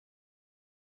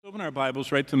Open our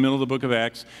Bibles right to the middle of the book of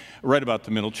Acts, right about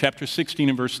the middle, chapter 16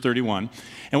 and verse 31.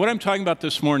 And what I'm talking about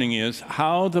this morning is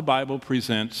how the Bible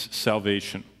presents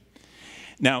salvation.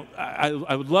 Now,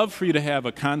 I would love for you to have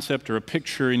a concept or a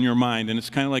picture in your mind, and it's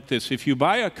kind of like this. If you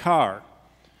buy a car,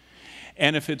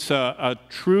 and if it's a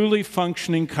truly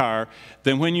functioning car,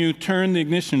 then when you turn the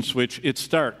ignition switch, it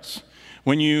starts.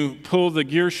 When you pull the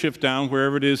gear shift down,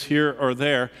 wherever it is, here or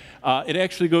there, it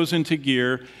actually goes into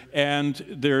gear, and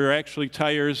there are actually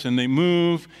tires, and they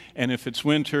move, and if it's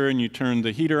winter and you turn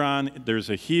the heater on,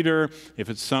 there's a heater. If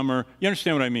it's summer, you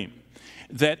understand what I mean?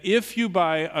 That if you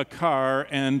buy a car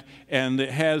and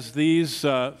it has these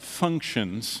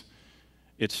functions,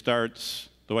 it starts,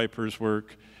 the wipers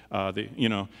work,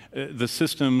 the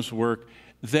systems work,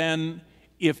 then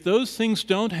if those things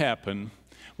don't happen,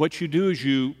 what you do is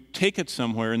you take it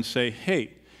somewhere and say,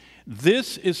 hey,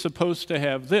 this is supposed to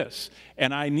have this,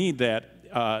 and I need that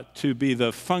to be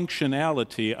the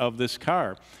functionality of this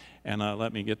car. And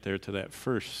let me get there to that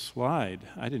first slide.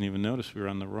 I didn't even notice we were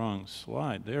on the wrong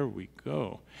slide. There we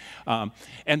go. And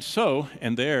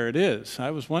there it is.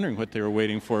 I was wondering what they were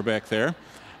waiting for back there.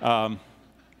 Boy,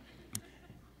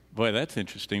 that's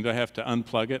interesting. Do I have to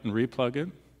unplug it and replug it?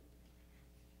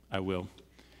 I will.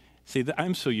 See,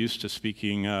 I'm so used to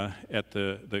speaking at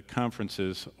the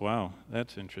conferences. Wow,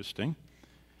 that's interesting.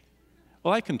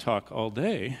 Well, I can talk all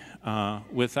day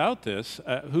without this.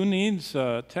 Who needs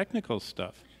technical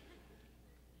stuff?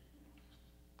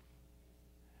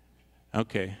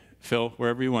 Okay, Phil,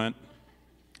 wherever you went,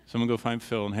 someone go find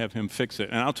Phil and have him fix it,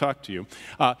 and I'll talk to you.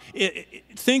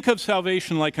 Think of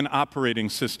salvation like an operating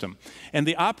system. And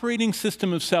the operating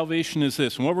system of salvation is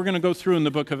this. And what we're going to go through in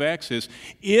the book of Acts is,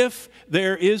 if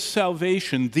there is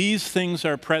salvation, these things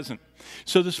are present.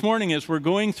 So this morning, as we're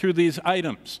going through these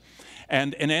items,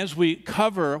 and as we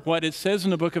cover what it says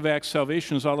in the book of Acts,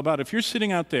 salvation is all about. If you're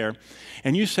sitting out there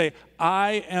and you say,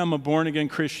 I am a born-again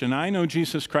Christian, I know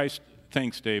Jesus Christ.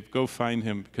 Thanks, Dave. Go find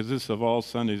him, because this, of all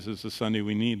Sundays, is the Sunday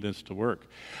we need this to work.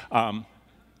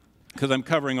 Because I'm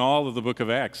covering all of the book of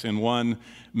Acts in one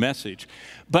message.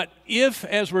 But if,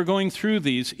 as we're going through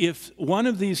these, if one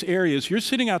of these areas, you're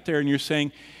sitting out there and you're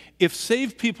saying, if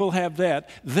saved people have that,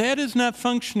 that is not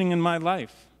functioning in my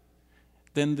life,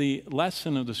 then the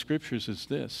lesson of the Scriptures is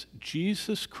this.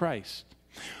 Jesus Christ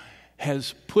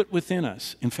has put within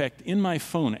us, in fact, in my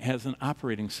phone, it has an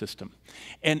operating system.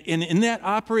 And in that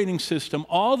operating system,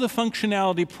 all the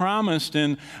functionality promised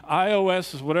in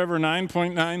iOS, whatever,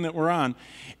 9.9 that we're on,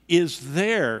 is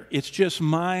there. It's just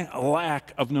my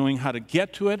lack of knowing how to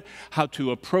get to it, how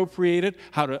to appropriate it,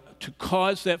 how to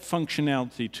cause that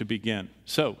functionality to begin.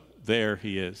 So, there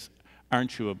he is.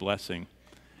 Aren't you a blessing?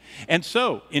 And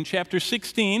so, in chapter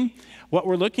 16, what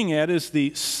we're looking at is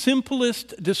the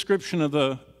simplest description of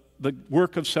the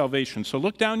work of salvation. So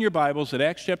look down your Bibles at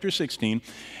Acts chapter 16,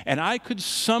 and I could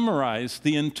summarize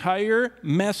the entire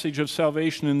message of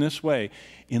salvation in this way,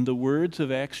 in the words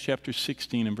of Acts chapter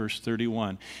 16 and verse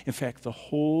 31. In fact, the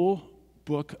whole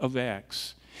book of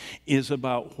Acts is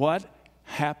about what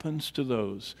happens to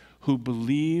those who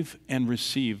believe and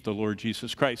receive the Lord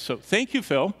Jesus Christ. So thank you,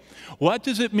 Phil. What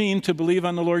does it mean to believe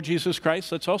on the Lord Jesus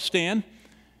Christ? Let's all stand.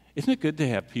 Isn't it good to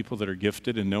have people that are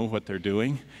gifted and know what they're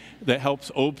doing? That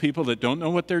helps old people that don't know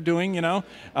what they're doing, you know?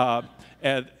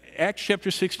 At Acts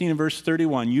chapter 16 and verse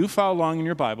 31, you follow along in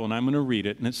your Bible, and I'm going to read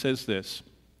it, and it says this.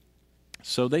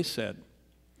 So they said,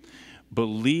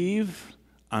 believe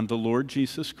on the Lord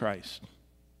Jesus Christ,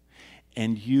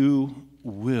 and you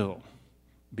will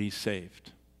be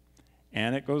saved.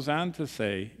 And it goes on to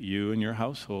say, you and your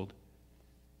household.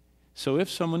 So if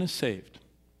someone is saved,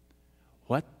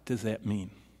 what does that mean?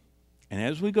 And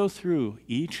as we go through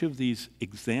each of these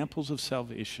examples of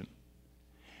salvation,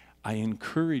 I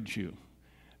encourage you,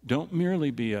 don't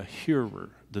merely be a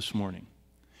hearer this morning,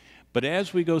 but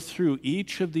as we go through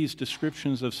each of these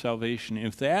descriptions of salvation,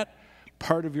 if that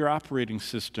part of your operating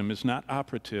system is not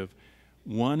operative,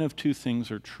 one of two things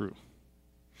are true.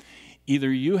 Either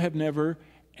you have never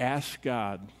asked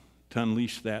God to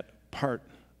unleash that part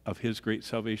of his great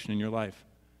salvation in your life,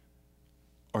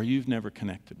 or you've never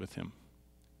connected with him.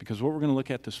 Because what we're going to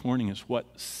look at this morning is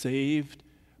what saved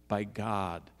by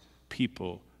God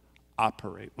people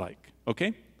operate like.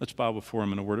 Okay? Let's bow before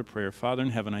him in a word of prayer. Father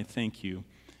in heaven, I thank you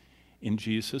in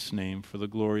Jesus' name for the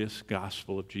glorious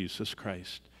gospel of Jesus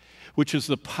Christ, which is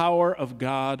the power of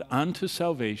God unto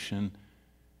salvation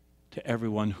to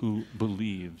everyone who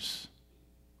believes.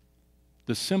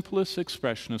 The simplest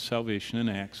expression of salvation in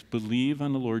Acts, believe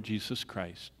on the Lord Jesus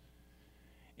Christ,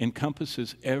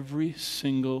 encompasses every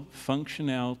single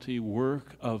functionality,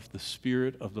 work of the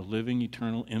Spirit of the living,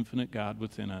 eternal, infinite God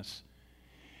within us.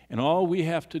 And all we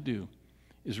have to do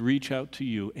is reach out to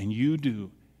you, and you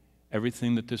do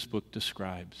everything that this book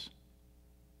describes.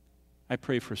 I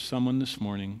pray for someone this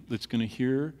morning that's going to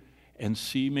hear and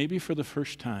see, maybe for the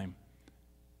first time,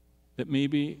 that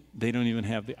maybe they don't even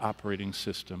have the operating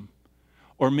system.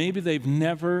 Or maybe they've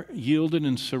never yielded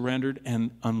and surrendered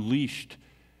and unleashed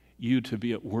you to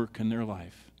be at work in their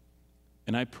life.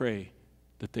 And I pray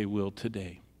that they will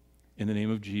today. In the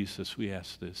name of Jesus, we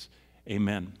ask this.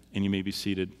 Amen. And you may be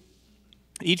seated.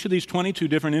 Each of these 22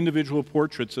 different individual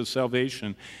portraits of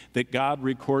salvation that God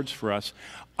records for us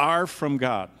are from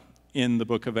God in the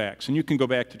book of Acts. And you can go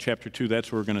back to chapter 2.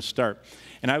 That's where we're going to start.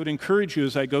 And I would encourage you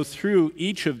as I go through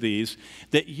each of these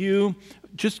that you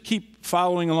just keep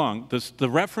following along. The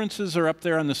references are up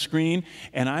there on the screen,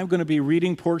 and I'm going to be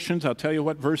reading portions. I'll tell you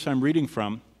what verse I'm reading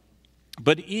from.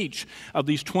 But each of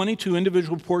these 22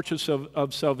 individual portraits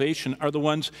of salvation are the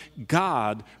ones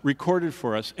God recorded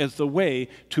for us as the way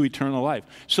to eternal life.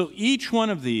 So each one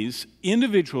of these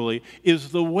individually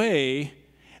is the way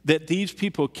that these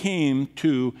people came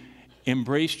to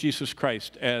embrace Jesus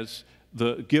Christ as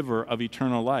the giver of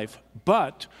eternal life.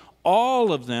 But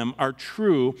all of them are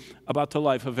true about the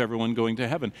life of everyone going to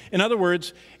heaven. In other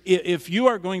words, if you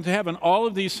are going to heaven, all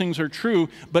of these things are true,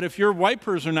 but if your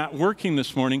wipers are not working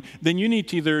this morning, then you need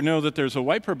to either know that there's a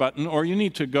wiper button or you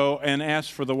need to go and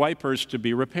ask for the wipers to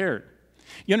be repaired.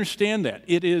 You understand that?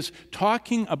 It is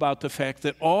talking about the fact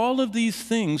that all of these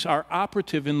things are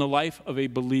operative in the life of a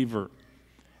believer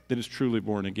that is truly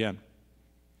born again.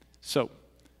 So,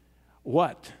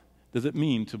 what does it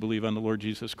mean to believe on the Lord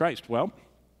Jesus Christ? Well,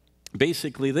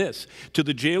 basically this. To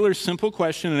the jailer's simple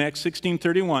question in Acts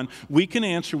 16:31, we can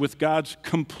answer with God's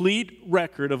complete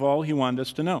record of all he wanted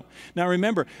us to know. Now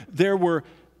remember, there were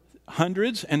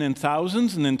hundreds and then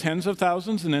thousands and then tens of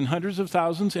thousands and then hundreds of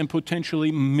thousands and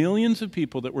potentially millions of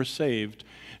people that were saved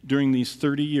during these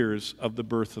 30 years of the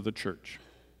birth of the church.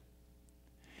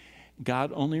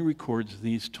 God only records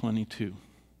these 22.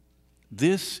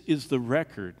 This is the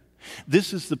record.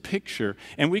 This is the picture.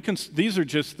 And these are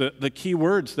just the key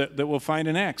words that we'll find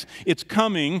in Acts. It's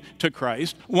coming to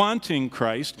Christ, wanting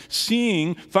Christ,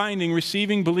 seeing, finding,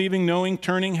 receiving, believing, knowing,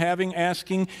 turning, having,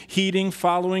 asking, heeding,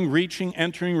 following, reaching,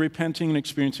 entering, repenting, and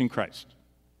experiencing Christ.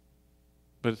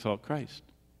 But it's all Christ.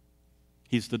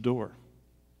 He's the door.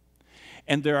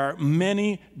 And there are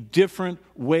many different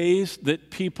ways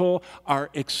that people are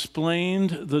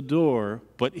explained the door,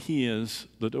 but he is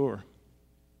the door.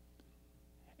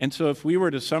 And so if we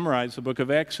were to summarize the book of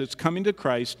Acts, it's coming to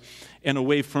Christ and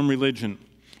away from religion.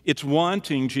 It's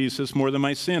wanting Jesus more than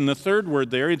my sin. The third word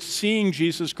there, it's seeing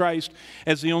Jesus Christ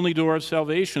as the only door of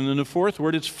salvation. And the fourth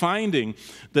word, it's finding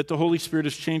that the Holy Spirit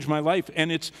has changed my life.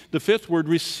 And it's the fifth word,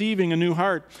 receiving a new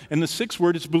heart. And the sixth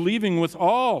word, it's believing with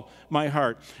all my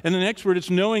heart. And the next word,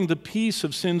 it's knowing the peace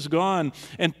of sins gone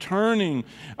and turning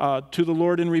to the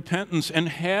Lord in repentance and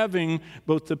having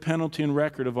both the penalty and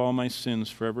record of all my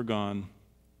sins forever gone.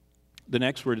 The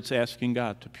next word, it's asking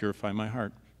God to purify my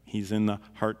heart. He's in the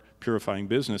heart purifying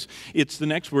business. It's the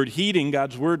next word, heeding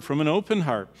God's word from an open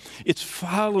heart. It's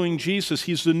following Jesus.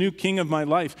 He's the new king of my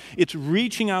life. It's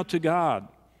reaching out to God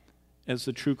as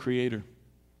the true creator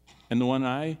and the one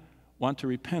I want to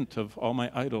repent of all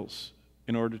my idols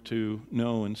in order to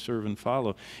know and serve and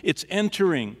follow. It's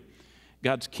entering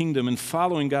God's kingdom and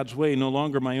following God's way, no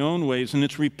longer my own ways. And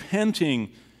it's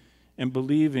repenting and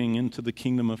believing into the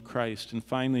kingdom of Christ. And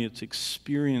finally, it's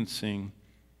experiencing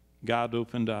God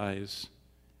opened eyes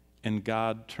and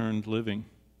God turned living.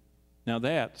 Now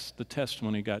that's the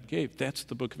testimony God gave. That's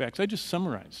the book of Acts. I just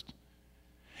summarized.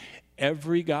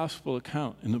 Every gospel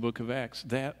account in the book of Acts,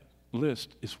 that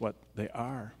list is what they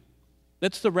are.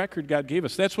 That's the record God gave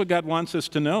us. That's what God wants us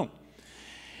to know.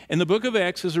 And the book of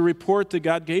Acts is a report that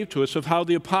God gave to us of how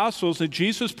the apostles that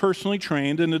Jesus personally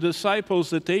trained and the disciples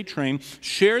that they trained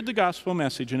shared the gospel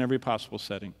message in every possible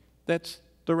setting. That's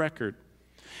the record.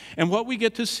 And what we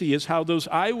get to see is how those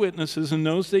eyewitnesses and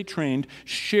those they trained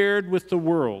shared with the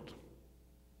world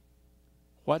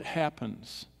what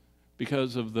happens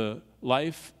because of the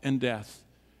life and death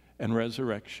and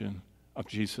resurrection of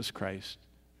Jesus Christ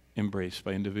embraced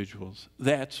by individuals.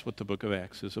 That's what the book of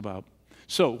Acts is about.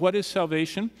 So, what is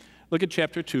salvation? Look at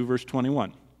chapter 2, verse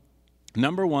 21.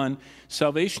 Number one,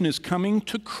 salvation is coming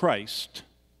to Christ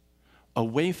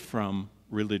away from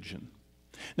religion.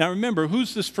 Now remember,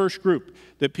 who's this first group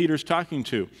that Peter's talking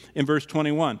to in verse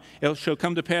 21? It shall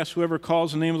come to pass, whoever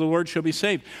calls the name of the Lord shall be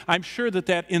saved. I'm sure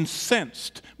that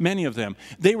incensed many of them.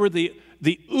 They were the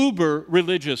uber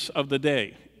religious of the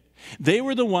day. They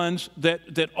were the ones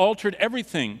that altered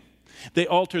everything. They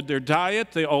altered their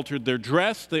diet, they altered their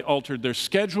dress, they altered their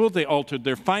schedule, they altered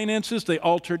their finances, they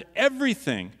altered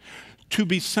everything to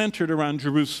be centered around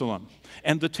Jerusalem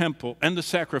and the temple and the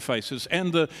sacrifices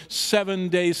and the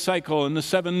 7-day cycle and the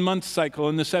 7-month cycle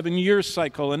and the 7-year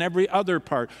cycle and every other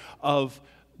part of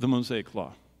the Mosaic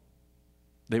law.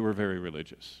 They were very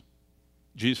religious.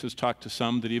 Jesus talked to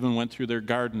some that even went through their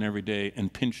garden every day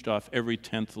and pinched off every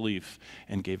 10th leaf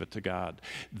and gave it to God.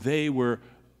 They were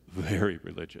very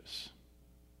religious.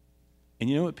 And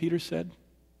you know what Peter said?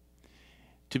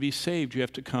 To be saved, you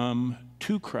have to come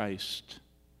to Christ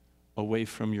away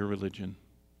from your religion.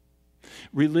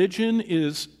 Religion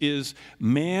is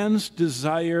man's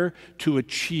desire to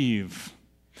achieve.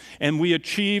 And we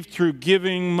achieve through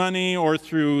giving money or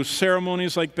through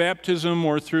ceremonies like baptism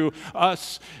or through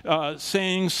us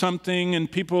saying something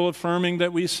and people affirming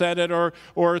that we said it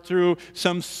or through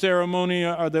some ceremony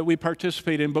that we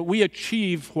participate in. But we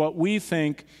achieve what we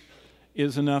think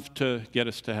is enough to get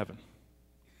us to heaven.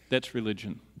 That's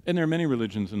religion. And there are many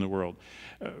religions in the world,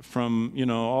 from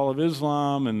all of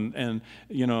Islam and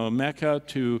Mecca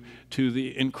to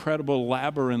the incredible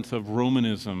labyrinth of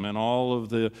Romanism and all of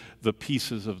the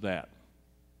pieces of that.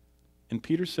 And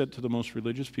Peter said to the most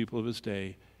religious people of his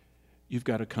day, you've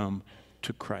got to come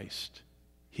to Christ.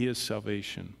 He is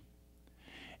salvation.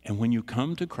 And when you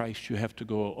come to Christ, you have to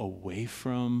go away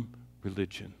from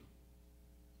religion.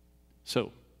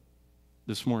 So,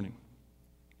 this morning,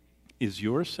 is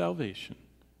your salvation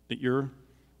that you're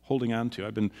holding on to?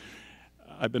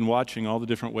 I've been watching all the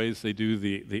different ways they do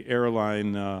the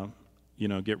airline,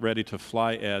 get ready to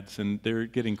fly ads, and they're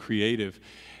getting creative.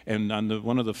 And on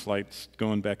one of the flights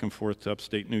going back and forth to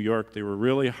upstate New York, they were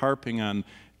really harping on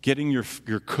getting your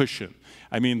cushion.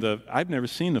 I mean, I've never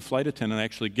seen the flight attendant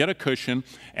actually get a cushion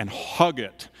and hug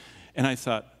it. And I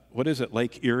thought, what is it,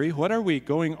 Lake Erie? What are we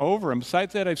going over? And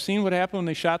besides that, I've seen what happened when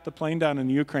they shot the plane down in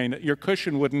Ukraine. Your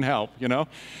cushion wouldn't help,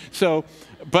 So,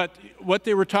 but what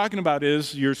they were talking about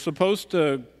is you're supposed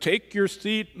to take your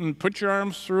seat and put your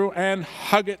arms through and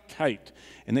hug it tight.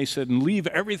 And they said, and leave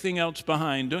everything else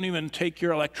behind. Don't even take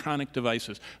your electronic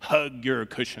devices. Hug your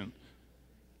cushion.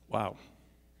 Wow.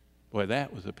 Boy,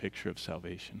 that was a picture of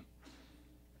salvation.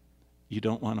 You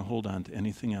don't want to hold on to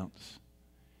anything else.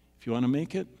 If you want to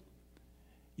make it,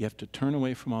 you have to turn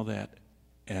away from all that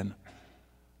and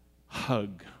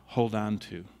hug, hold on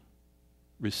to,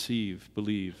 receive,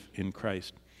 believe in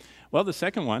Christ. Well, the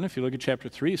second one, if you look at chapter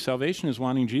 3, salvation is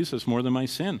wanting Jesus more than my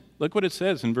sin. Look what it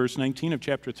says in verse 19 of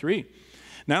chapter 3.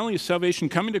 Not only is salvation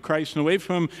coming to Christ and away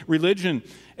from religion,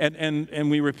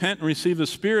 and we repent and receive the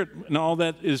Spirit and all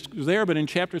that is there, but in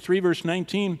chapter 3, verse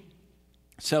 19,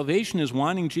 salvation is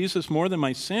wanting Jesus more than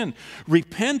my sin.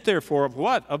 Repent, therefore, of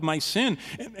what? Of my sin,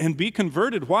 and be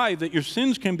converted. Why? That your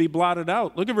sins can be blotted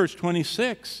out. Look at verse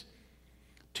 26.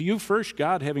 To you first,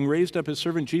 God, having raised up his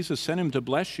servant Jesus, sent him to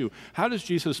bless you. How does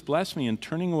Jesus bless me? In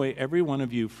turning away every one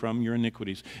of you from your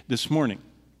iniquities. This morning,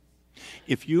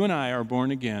 if you and I are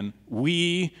born again,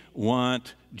 we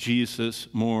want Jesus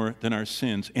more than our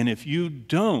sins. And if you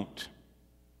don't,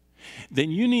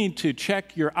 then you need to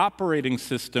check your operating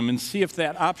system and see if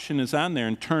that option is on there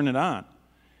and turn it on.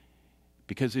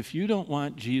 Because if you don't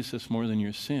want Jesus more than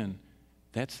your sin,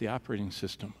 that's the operating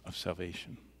system of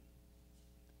salvation.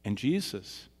 And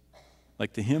Jesus,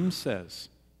 like the hymn says,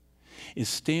 is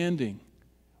standing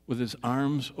with his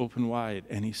arms open wide,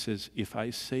 and he says, if I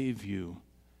save you,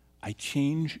 I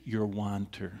change your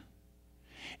wanter.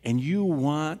 And you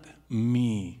want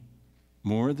me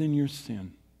more than your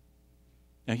sin.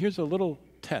 Now, here's a little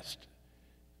test.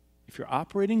 If your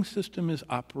operating system is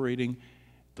operating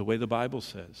the way the Bible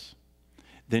says,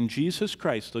 then Jesus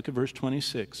Christ, look at verse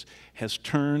 26, has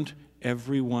turned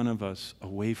every one of us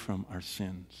away from our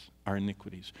sins, our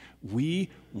iniquities. We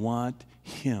want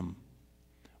him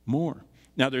more.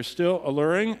 Now, they're still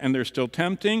alluring, and they're still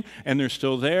tempting, and they're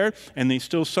still there, and they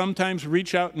still sometimes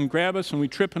reach out and grab us, and we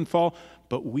trip and fall,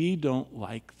 but we don't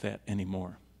like that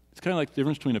anymore. It's kind of like the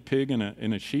difference between a pig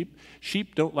and a sheep.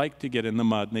 Sheep don't like to get in the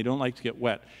mud, and they don't like to get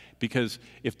wet, because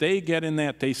if they get in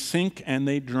that, they sink and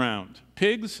they drown.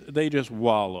 Pigs, they just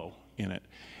wallow in it.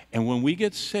 And when we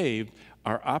get saved,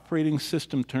 our operating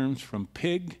system turns from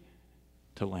pig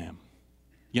to lamb.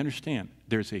 You understand?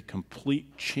 There's a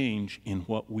complete change in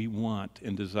what we want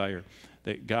and desire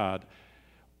that God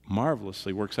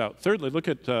marvelously works out. Thirdly, look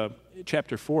at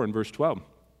chapter 4 and verse 12.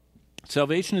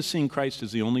 Salvation is seeing Christ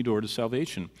as the only door to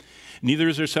salvation. Neither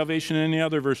is there salvation in any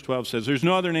other, verse 12 says. There's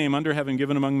no other name under heaven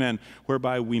given among men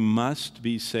whereby we must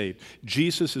be saved.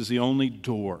 Jesus is the only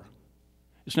door.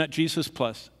 It's not Jesus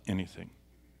plus anything.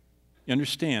 You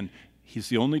understand? He's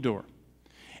the only door.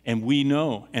 And we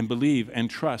know and believe and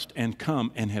trust and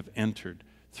come and have entered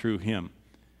through him.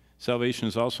 Salvation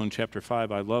is also in chapter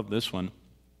 5. I love this one.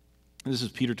 This is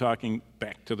Peter talking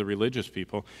back to the religious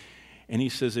people. And he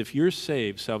says, if you're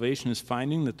saved, salvation is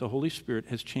finding that the Holy Spirit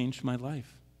has changed my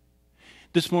life.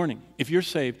 This morning, if you're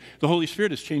saved, the Holy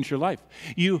Spirit has changed your life.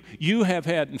 You have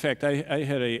had, in fact, I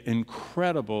had an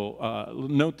incredible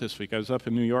note this week. I was up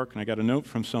in New York, and I got a note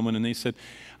from someone, and they said,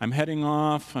 I'm heading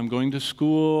off, I'm going to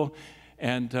school,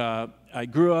 and I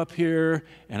grew up here,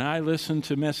 and I listened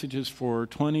to messages for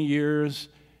 20 years,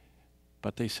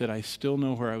 but they said, I still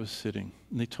know where I was sitting.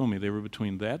 And they told me they were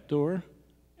between that door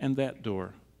and that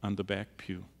door on the back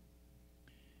pew.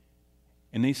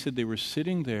 And they said they were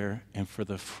sitting there, and for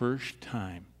the first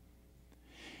time,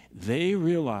 they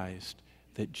realized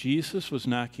that Jesus was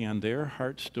knocking on their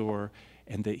heart's door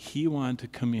and that he wanted to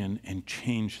come in and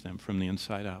change them from the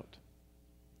inside out.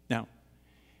 Now,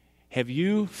 have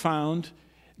you found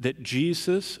that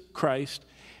Jesus Christ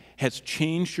has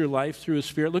changed your life through his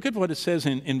Spirit? Look at what it says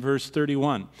in verse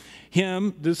 31.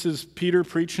 Him, this is Peter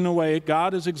preaching away,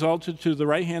 God is exalted to the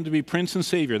right hand to be Prince and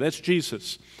Savior. That's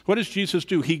Jesus. What does Jesus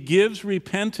do? He gives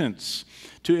repentance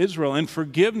to Israel and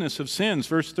forgiveness of sins,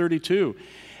 verse 32.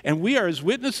 And we are his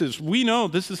witnesses. We know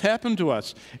this has happened to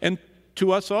us. And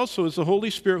to us also is the Holy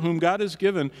Spirit whom God has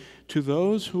given to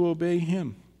those who obey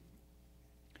him.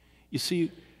 You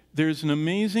see, there's an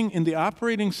amazing, in the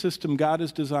operating system God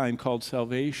has designed called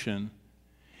salvation,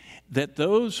 that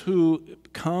those who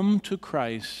come to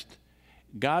Christ,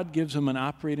 God gives them an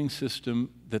operating system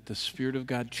that the Spirit of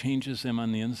God changes them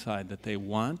on the inside, that they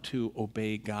want to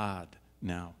obey God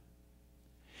now.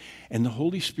 And the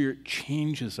Holy Spirit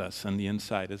changes us on the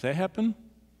inside. Has that happened?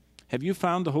 Have you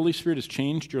found the Holy Spirit has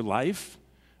changed your life?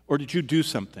 Or did you do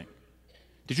something?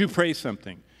 Did you pray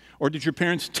something? Or did your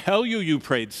parents tell you you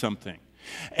prayed something?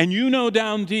 And you know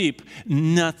down deep,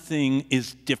 nothing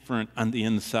is different on the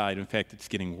inside. In fact, it's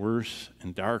getting worse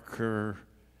and darker.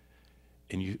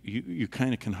 And you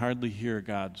kind of can hardly hear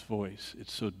God's voice.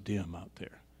 It's so dim out there.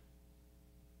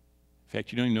 In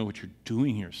fact, you don't even know what you're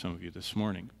doing here, some of you, this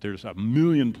morning. There's a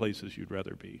million places you'd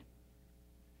rather be.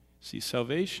 See,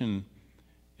 salvation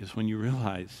is when you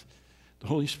realize the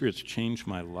Holy Spirit's changed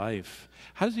my life.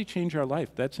 How does he change our life?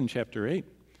 That's in chapter 8.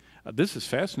 This is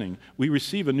fascinating. We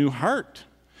receive a new heart.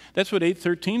 That's what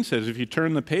 8:13 says, if you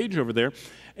turn the page over there.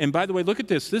 And by the way, look at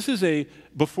this. This is a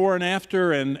before and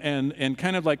after and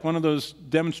kind of like one of those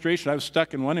demonstrations. I was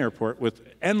stuck in one airport with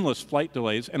endless flight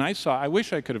delays, and I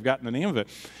wish I could have gotten the name of it.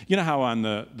 You know how on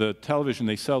the television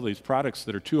they sell these products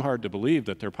that are too hard to believe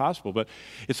that they're possible, but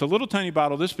it's a little tiny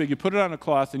bottle this big. You put it on a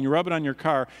cloth, and you rub it on your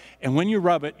car, and when you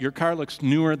rub it, your car looks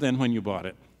newer than when you bought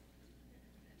it.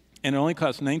 And it only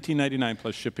costs $19.99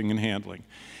 plus shipping and handling.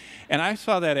 And I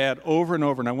saw that ad over and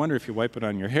over, and I wonder if you wipe it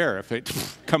on your hair, if it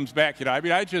comes back. You know, I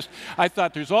mean, I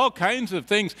thought there's all kinds of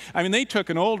things. I mean, they took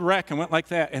an old wreck and went like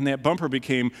that, and that bumper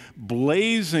became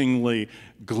blazingly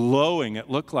glowing.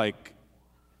 It looked like,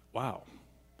 wow.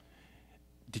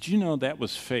 Did you know that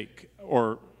was fake?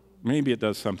 Or maybe it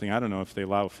does something. I don't know if they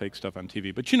allow fake stuff on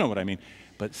TV, but you know what I mean.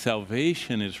 But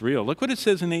salvation is real. Look what it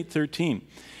says in 8:13.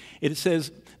 It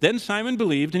says, then Simon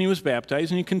believed and he was baptized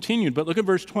and he continued. But look at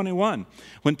verse 21.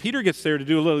 When Peter gets there to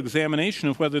do a little examination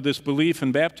of whether this belief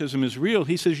in baptism is real,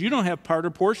 he says, you don't have part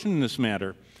or portion in this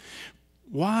matter.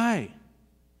 Why?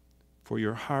 For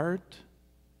your heart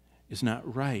is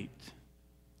not right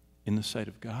in the sight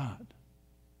of God.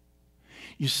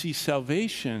 You see,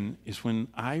 salvation is when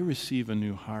I receive a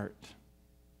new heart,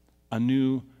 a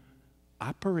new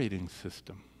operating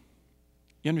system.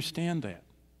 You understand that?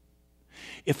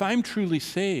 If I'm truly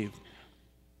saved,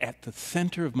 at the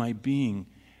center of my being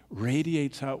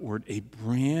radiates outward a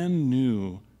brand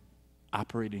new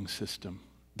operating system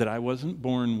that I wasn't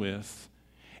born with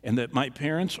and that my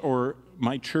parents or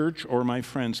my church or my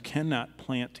friends cannot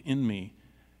plant in me.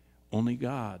 Only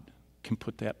God can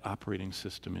put that operating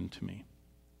system into me.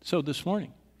 So this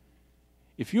morning,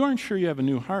 if you aren't sure you have a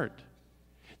new heart,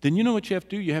 then you know what you have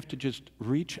to do? You have to just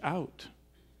reach out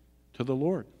to the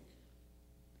Lord.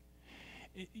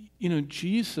 You know,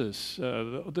 Jesus,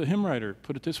 the hymn writer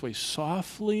put it this way,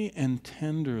 softly and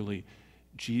tenderly,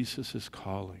 Jesus is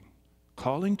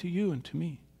calling to you and to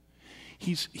me.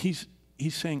 He's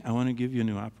saying, I want to give you a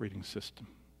new operating system.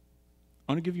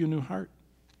 I want to give you a new heart.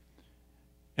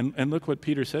 And look what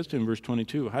Peter says to him in verse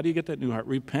 22. How do you get that new heart?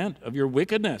 Repent of your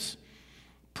wickedness.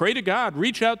 Pray to God.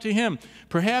 Reach out to him.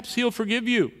 Perhaps he'll forgive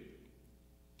you.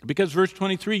 Because verse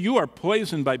 23, you are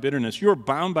poisoned by bitterness. You are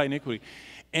bound by iniquity.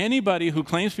 Anybody who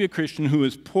claims to be a Christian who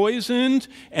is poisoned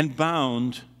and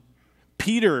bound,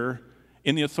 Peter,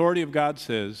 in the authority of God,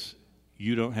 says,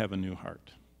 you don't have a new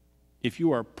heart. If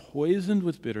you are poisoned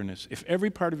with bitterness, if every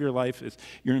part of your life is,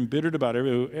 you're embittered about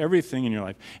everything in your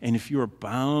life, and if you are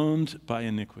bound by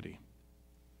iniquity,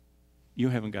 You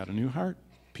haven't got a new heart,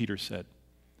 Peter said.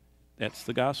 That's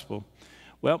the gospel.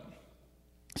 Well,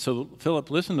 so Philip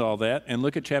listened to all that, and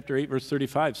look at chapter 8, verse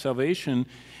 35. Salvation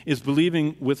is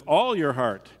believing with all your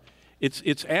heart.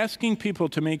 It's asking people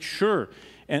to make sure.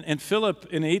 And Philip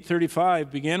in 8:35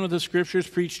 began with the scriptures,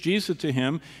 preached Jesus to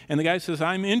him, and the guy says,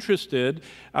 I'm interested,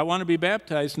 I want to be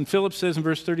baptized. And Philip says in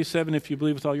verse 37, if you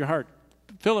believe with all your heart.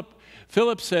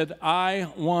 Philip said,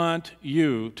 I want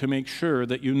you to make sure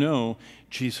that you know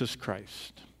Jesus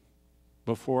Christ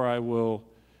before I will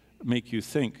make you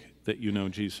think that you know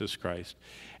Jesus Christ.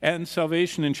 And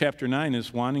salvation in chapter 9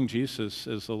 is wanting Jesus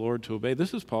as the Lord to obey.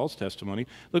 This is Paul's testimony.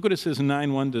 Look what it says in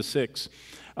 9:1-6.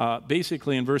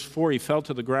 Basically, in verse 4, he fell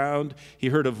to the ground. He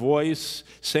heard a voice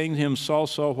saying to him, Saul,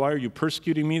 Saul, why are you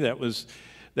persecuting me? That was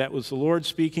the Lord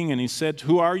speaking. And he said,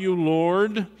 who are you,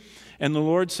 Lord? And the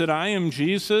Lord said, I am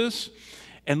Jesus.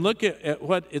 And look at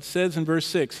what it says in verse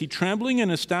 6. He, trembling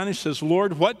and astonished, says,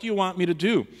 Lord, what do you want me to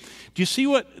do? Do you see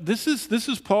what this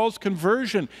is Paul's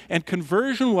conversion. And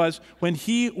conversion was when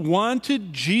he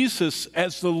wanted Jesus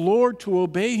as the Lord to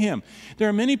obey him. There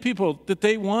are many people that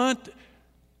they want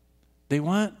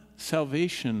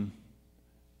salvation.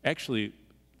 Actually,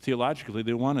 theologically,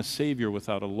 they want a Savior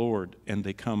without a Lord, and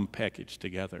they come packaged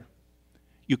together.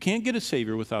 You can't get a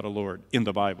Savior without a Lord in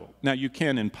the Bible. Now, you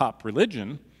can in pop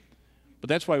religion, but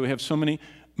that's why we have so many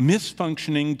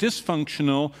misfunctioning,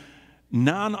 dysfunctional,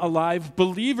 non-alive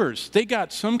believers. They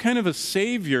got some kind of a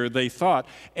Savior, they thought,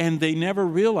 and they never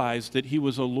realized that he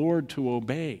was a Lord to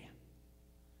obey.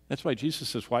 That's why Jesus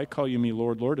says, why call you me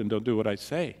Lord, Lord, and don't do what I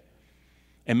say?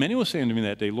 And many will say unto me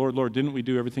that day, Lord, Lord, didn't we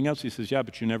do everything else? He says, yeah,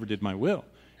 but you never did my will.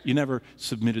 You never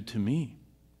submitted to me.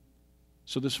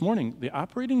 So this morning, the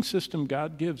operating system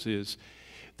God gives is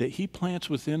that he plants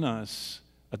within us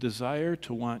a desire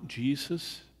to want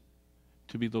Jesus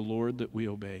to be the Lord that we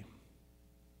obey.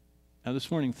 Now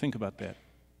this morning, think about that.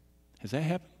 Has that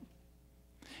happened?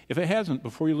 If it hasn't,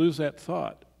 before you lose that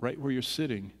thought, right where you're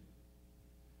sitting,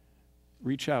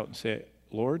 reach out and say,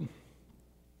 Lord,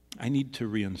 I need to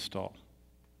reinstall.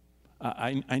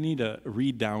 I need a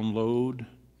re-download.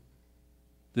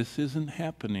 This isn't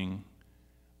happening.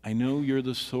 I know you're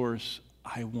the source.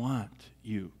 I want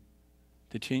you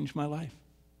to change my life.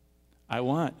 I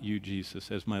want you,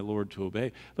 Jesus, as my Lord to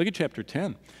obey. Look at chapter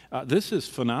 10. This is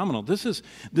phenomenal. This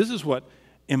is what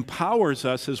empowers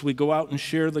us as we go out and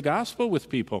share the gospel with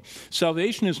people.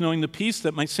 Salvation is knowing the peace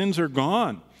that my sins are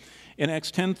gone. In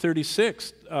Acts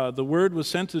 10:36, the word was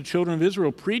sent to the children of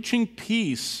Israel, preaching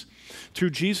peace through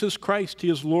Jesus Christ. He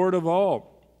is Lord of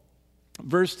all.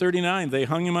 Verse 39, they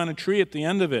hung him on a tree at the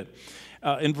end of it.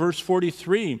 In verse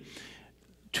 43,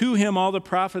 to him all the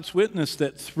prophets witness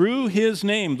that through his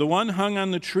name, the one hung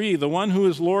on the tree, the one who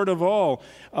is Lord of all,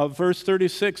 verse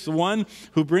 36, the one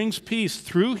who brings peace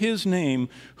through his name,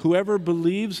 whoever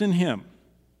believes in him.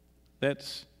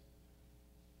 That's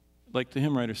like the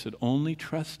hymn writer said, only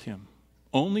trust him.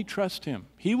 Only trust him.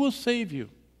 He will save you.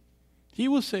 He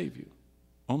will save you.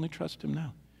 Only trust him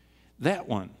now. That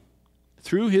one,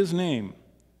 through his name,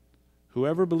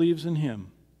 whoever believes in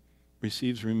him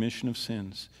receives remission of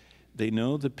sins. They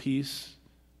know the peace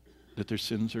that their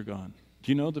sins are gone.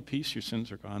 Do you know the peace your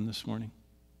sins are gone this morning?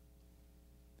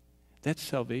 That's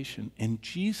salvation. And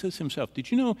Jesus himself.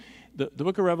 Did you know the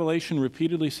book of Revelation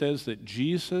repeatedly says that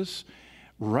Jesus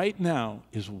right now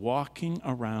is walking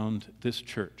around this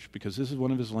church, because this is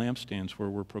one of his lampstands where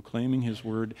we're proclaiming his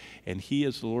word, and he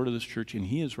is the Lord of this church, and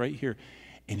he is right here.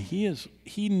 And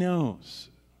he knows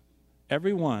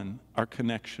everyone our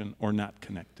connection or not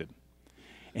connected.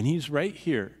 And he's right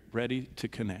here, ready to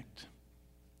connect.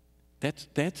 That's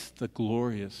the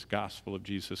glorious gospel of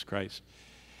Jesus Christ.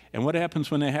 And what happens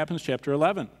when that happens? Chapter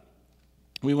 11.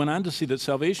 We went on to see that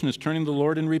salvation is turning to the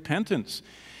Lord in repentance.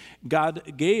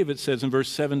 God gave, it says in verse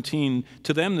 17,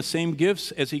 to them the same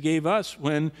gifts as he gave us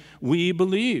when we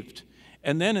believed.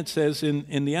 And then it says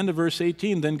in the end of verse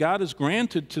 18, then God has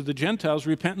granted to the Gentiles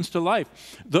repentance to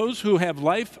life. Those who have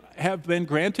life have been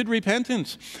granted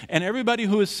repentance. And everybody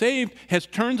who is saved has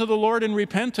turned to the Lord in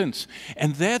repentance.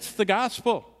 And that's the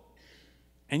gospel.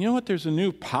 And you know what? There's a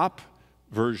new pop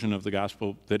version of the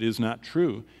gospel that is not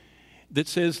true, that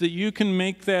says that you can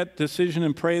make that decision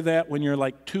and pray that when you're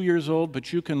like 2 years old,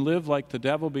 but you can live like the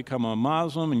devil, become a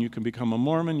Muslim, and you can become a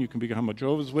Mormon, you can become a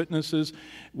Jehovah's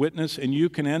Witness, and you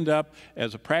can end up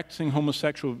as a practicing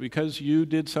homosexual because you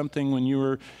did something when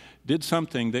you did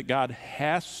something that God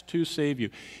has to save you.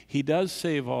 He does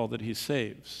save all that he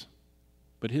saves,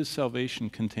 but his salvation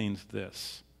contains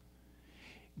this.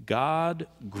 God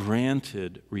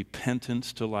granted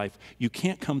repentance to life. You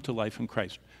can't come to life in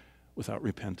Christ without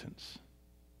repentance.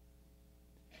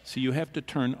 So you have to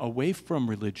turn away from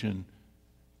religion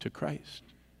to Christ.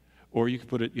 Or you could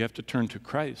put it, you have to turn to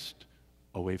Christ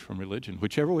away from religion.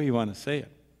 Whichever way you want to say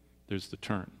it, there's the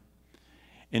turn.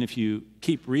 And if you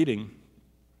keep reading,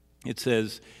 it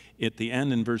says at the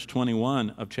end in verse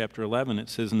 21 of chapter 11, it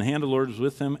says, "And the hand of the Lord was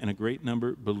with them, and a great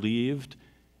number believed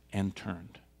and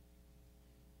turned."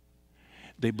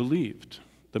 They believed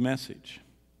the message,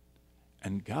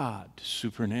 and God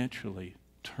supernaturally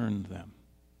turned them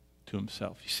to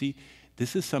himself. You see,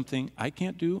 this is something I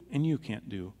can't do and you can't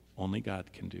do. Only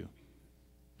God can do.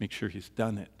 Make sure he's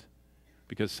done it.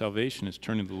 Because salvation is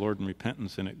turning to the Lord in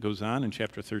repentance. And it goes on in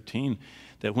chapter 13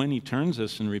 that when he turns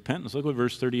us in repentance, look what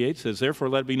verse 38 says, "Therefore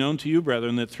let it be known to you,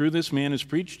 brethren, that through this man is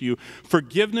preached to you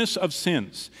forgiveness of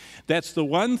sins." That's the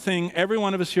one thing every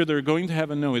one of us here that are going to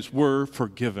heaven know is we're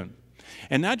forgiven.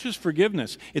 And not just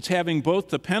forgiveness, it's having both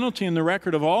the penalty and the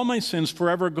record of all my sins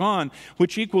forever gone,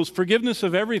 which equals forgiveness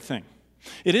of everything.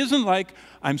 It isn't like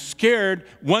I'm scared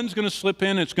one's going to slip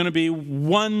in, it's going to be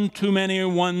one too many,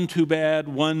 one too bad,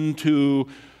 one too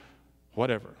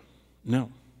whatever.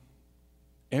 No.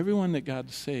 Everyone that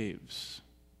God saves,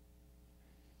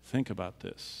 think about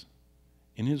this.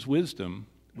 In his wisdom,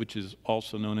 which is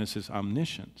also known as his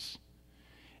omniscience,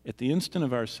 at the instant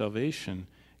of our salvation,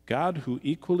 God, who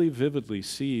equally vividly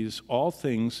sees all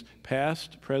things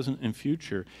past, present, and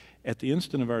future, at the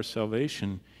instant of our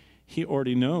salvation, he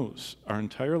already knows our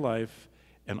entire life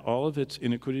and all of its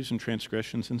iniquities and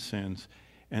transgressions and sins.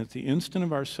 And at the instant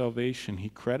of our salvation, he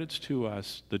credits to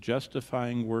us the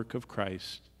justifying work of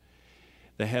Christ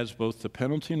that has both the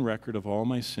penalty and record of all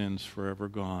my sins forever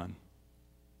gone.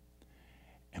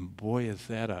 And boy, is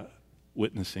that a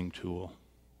witnessing tool.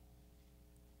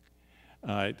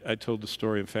 I told the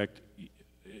story, in fact,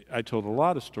 I told a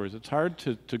lot of stories. It's hard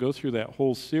to go through that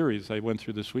whole series I went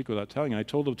through this week without telling you. I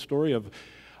told a story of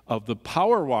the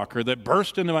power walker that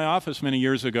burst into my office many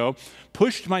years ago,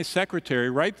 pushed my secretary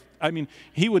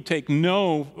he would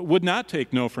not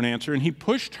take no for an answer, and he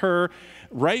pushed her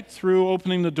right through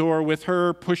opening the door with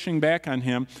her pushing back on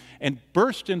him and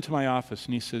burst into my office.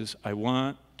 And he says, "I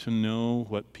want to know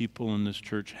what people in this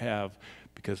church have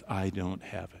because I don't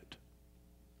have it."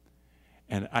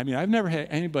 And I've never had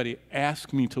anybody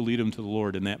ask me to lead them to the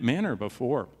Lord in that manner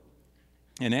before.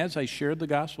 And as I shared the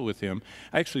gospel with him,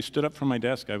 I actually stood up from my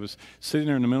desk. I was sitting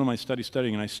there in the middle of my study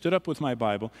studying, and I stood up with my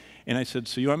Bible, and I said,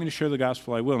 "So you want me to share the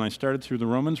gospel? I will." And I started through the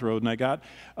Romans road, and I got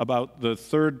about the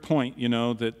third point,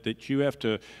 that you have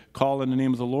to call in the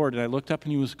name of the Lord. And I looked up,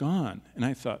 and he was gone. And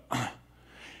I thought,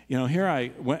 here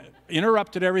I went,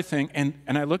 interrupted everything, and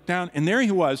I looked down, and there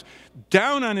he was,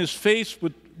 down on his face,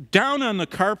 down on the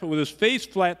carpet with his face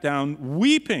flat down,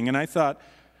 weeping. And I thought,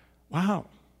 wow,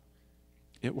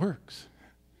 it works.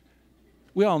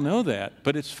 We all know that,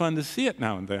 but it's fun to see it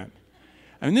now and then.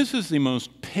 This is the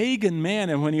most pagan man,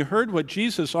 and when he heard what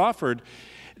Jesus offered,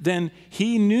 then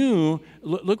he knew,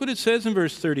 look what it says in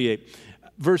verse 38.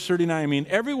 Verse 39,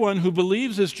 everyone who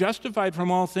believes is justified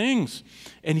from all things.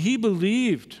 And he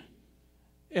believed,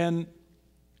 and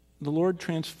the Lord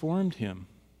transformed him.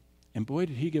 And boy,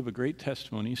 did he give a great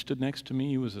testimony. He stood next to me.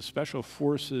 He was a special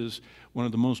forces, one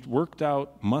of the most worked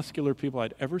out, muscular people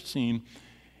I'd ever seen.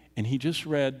 And he just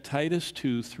read Titus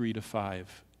 2,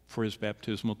 3-5 for his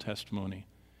baptismal testimony.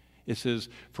 It says,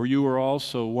 "For you were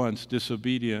also once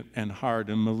disobedient and hard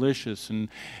and malicious and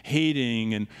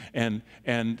hating and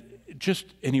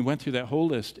he went through that whole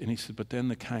list, and he said, but then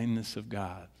the kindness of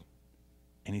God."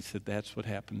 And he said, that's what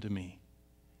happened to me.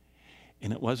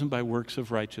 And it wasn't by works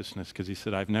of righteousness, because he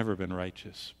said, I've never been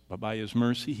righteous. But by his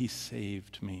mercy, he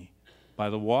saved me. By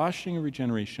the washing of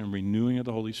regeneration and renewing of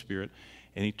the Holy Spirit.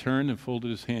 And he turned and folded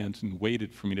his hands and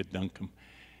waited for me to dunk him.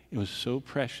 It was so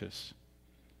precious.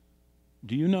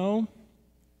 Do you know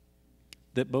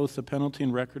that both the penalty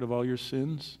and record of all your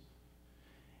sins?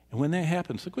 And when that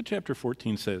happens, look what chapter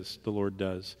 14 says the Lord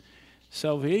does.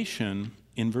 Salvation,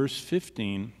 in verse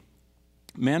 15,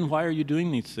 "Men, why are you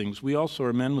doing these things? We also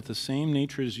are men with the same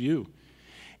nature as you,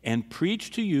 and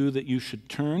preach to you that you should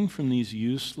turn from these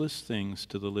useless things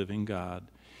to the living God."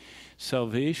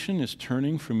 Salvation is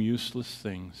turning from useless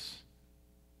things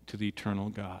to the eternal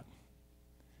God.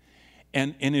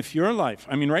 And if your life,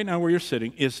 right now where you're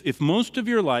sitting, if most of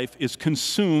your life is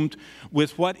consumed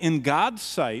with what in God's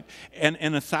sight and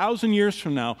 1,000 years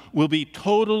from now will be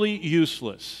totally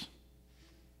useless,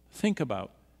 think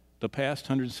about the past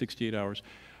 168 hours.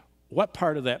 What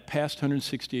part of that past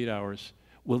 168 hours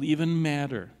will even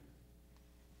matter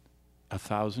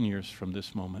 1,000 years from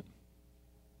this moment?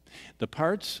 The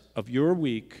parts of your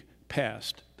week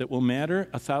past that will matter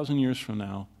 1,000 years from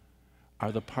now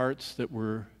are the parts that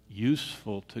were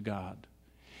useful to God.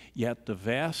 Yet the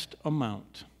vast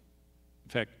amount, in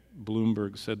fact,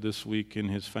 Bloomberg said this week in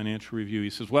his financial review. He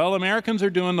says, well, Americans are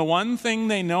doing the one thing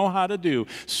they know how to do,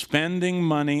 spending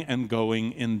money and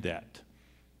going in debt.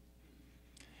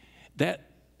 That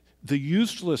the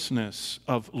uselessness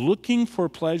of looking for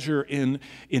pleasure in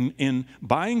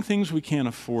buying things we can't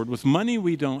afford with money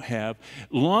we don't have,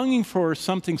 longing for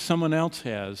something someone else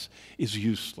has, is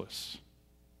useless.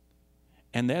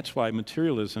 And that's why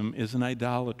materialism is an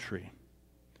idolatry.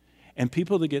 And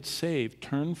people that get saved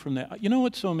turn from that. You know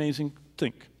what's so amazing?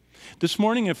 Think. This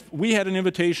morning, if we had an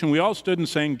invitation, we all stood and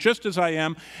sang, "Just as I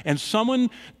am," and someone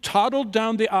toddled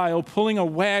down the aisle pulling a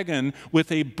wagon with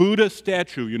a Buddha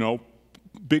statue,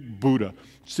 big Buddha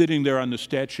sitting there on the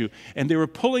statue. And they were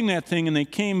pulling that thing, and they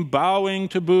came bowing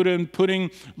to Buddha and putting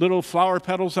little flower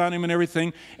petals on him and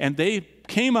everything. And they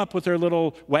came up with their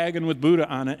little wagon with Buddha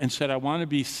on it and said, "I want to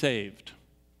be saved."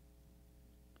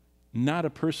 Not a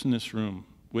person in this room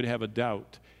would have a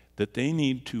doubt that they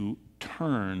need to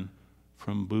turn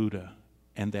from Buddha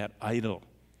and that idol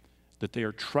that they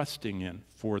are trusting in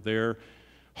for their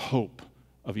hope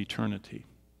of eternity.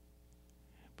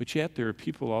 But yet there are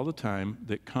people all the time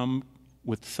that come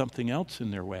with something else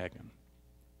in their wagon.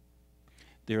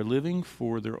 They're living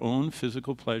for their own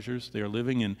physical pleasures. They're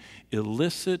living in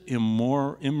illicit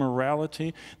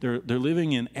immorality. They're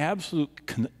living in absolute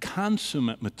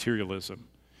consummate materialism.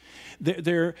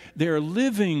 They're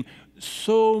living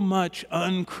so much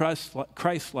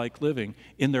un-Christ-like living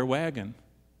in their wagon,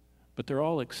 but they're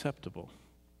all acceptable.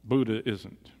 Buddha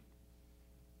isn't.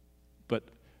 But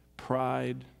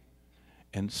pride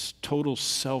and total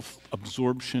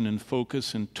self-absorption and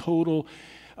focus and total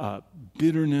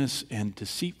bitterness and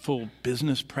deceitful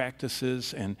business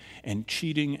practices and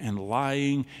cheating and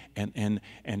lying and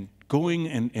going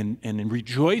and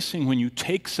rejoicing when you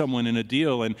take someone in a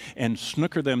deal and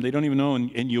snooker them, they don't even know,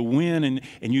 and you win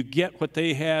and you get what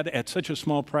they had at such a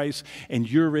small price, and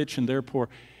you're rich and they're poor.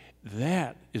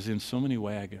 That is in so many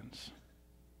wagons.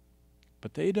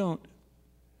 But they don't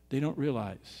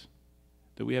realize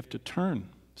that we have to turn.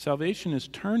 Salvation is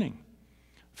turning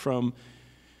from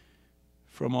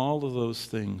all of those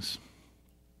things,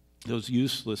 those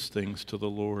useless things, to the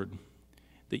Lord.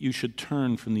 That you should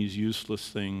turn from these useless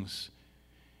things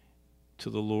to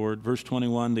the Lord. Verse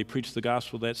 21, they preached the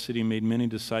gospel of that city and made many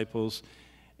disciples.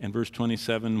 And verse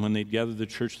 27, when they'd gathered the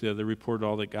church together, they reported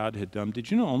all that God had done. Did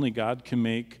you know only God can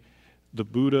make the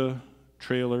Buddha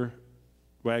trailer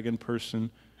wagon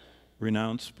person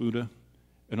renounce Buddha?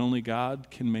 And only God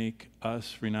can make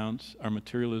us renounce our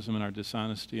materialism and our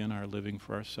dishonesty and our living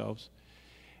for ourselves.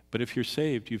 But if you're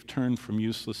saved, you've turned from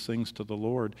useless things to the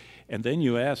Lord. And then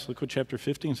you ask, look what chapter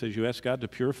 15 says, you ask God to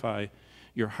purify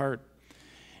your heart.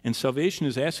 And salvation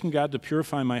is asking God to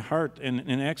purify my heart. And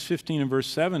in Acts 15 and verse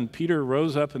 7, Peter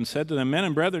rose up and said to them, "Men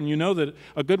and brethren, you know that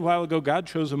a good while ago God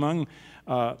chose among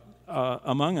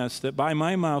us that by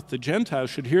my mouth the Gentiles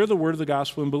should hear the word of the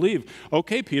gospel and believe."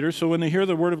 Okay, Peter, so when they hear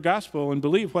the word of gospel and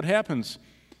believe, what happens?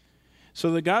 "So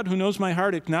that God, who knows my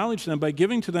heart, acknowledged them by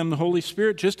giving to them the Holy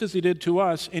Spirit, just as he did to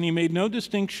us, and he made no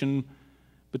distinction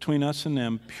between us and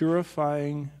them,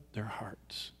 purifying their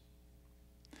hearts."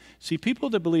 See, people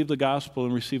that believe the gospel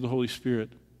and receive the Holy Spirit,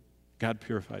 God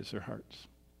purifies their hearts.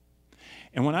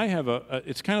 And when I have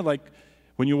it's kind of like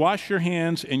when you wash your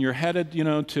hands and you're headed,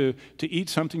 to eat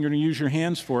something you're going to use your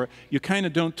hands for, you kind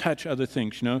of don't touch other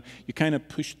things, You kind of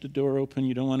push the door open.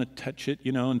 You don't want to touch it,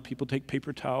 and people take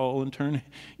paper towel and turn,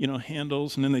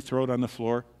 handles, and then they throw it on the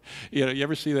floor. You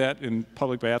ever see that in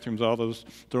public bathrooms, all those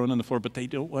thrown on the floor, but they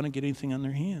don't want to get anything on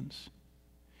their hands.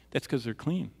 That's because they're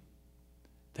clean.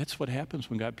 That's what happens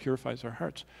when God purifies our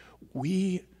hearts.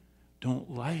 We don't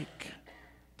like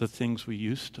the things we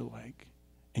used to like,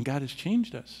 and God has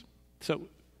changed us. So, is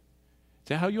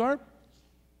that how you are?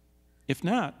 If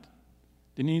not,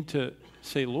 then you need to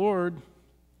say, "Lord,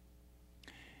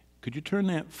 could you turn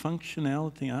that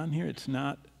functionality on here?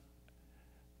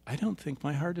 I don't think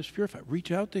my heart is purified." Reach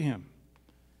out to him.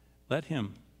 Let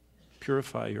him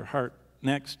purify your heart.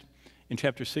 Next, in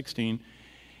chapter 16,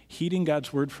 heeding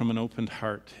God's word from an opened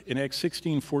heart. In Acts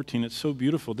 16:14, it's so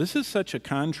beautiful. This is such a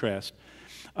contrast.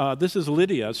 This is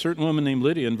Lydia, a certain woman named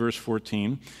Lydia in verse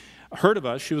 14. Heard of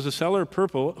us. She was a seller of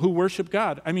purple who worshiped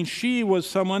God. I mean, she was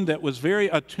someone that was very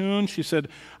attuned. She said,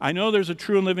 "I know there's a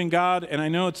true and living God, and I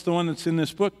know it's the one that's in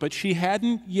this book," but she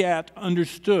hadn't yet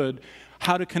understood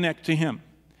how to connect to him.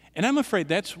 And I'm afraid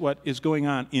that's what is going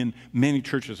on in many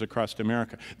churches across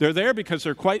America. They're there because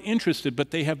they're quite interested,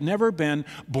 but they have never been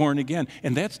born again.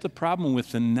 And that's the problem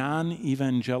with the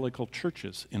non-evangelical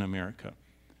churches in America,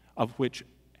 of which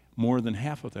more than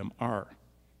half of them are.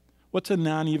 What's a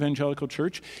non-evangelical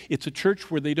church? It's a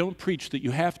church where they don't preach that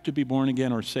you have to be born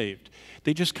again or saved.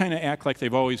 They just kind of act like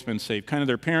they've always been saved. Kind of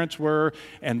their parents were,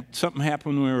 and something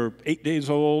happened when we were 8 days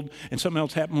old, and something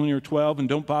else happened when we were 12, and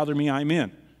don't bother me, I'm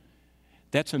in.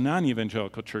 That's a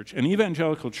non-evangelical church. An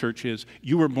evangelical church is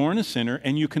you were born a sinner,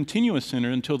 and you continue a sinner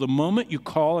until the moment you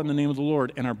call on the name of the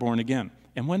Lord and are born again.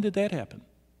 And when did that happen?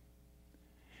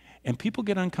 And people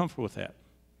get uncomfortable with that.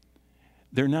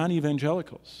 They're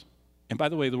non-evangelicals. And by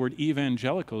the way, the word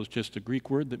evangelical is just a Greek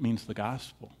word that means the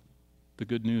gospel, the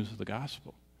good news of the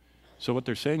gospel. So what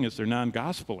they're saying is they're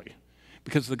non-gospel-y,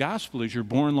 because the gospel is you're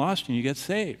born lost and you get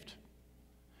saved.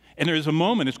 And there is a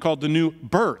moment, it's called the new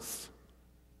birth.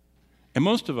 And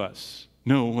most of us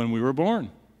know when we were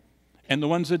born. And the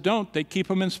ones that don't, they keep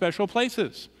them in special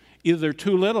places. Either they're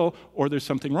too little or there's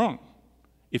something wrong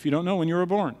if you don't know when you were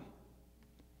born.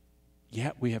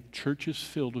 Yet we have churches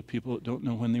filled with people that don't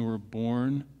know when they were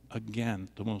born again,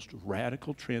 the most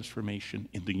radical transformation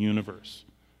in the universe.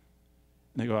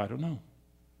 And they go, I don't know.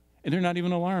 And they're not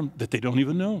even alarmed that they don't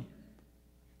even know.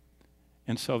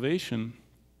 And salvation,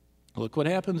 look what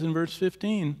happens in verse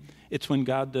 15. It's when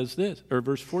God does this, or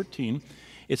verse 14.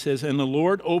 It says, and the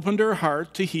Lord opened her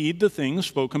heart to heed the things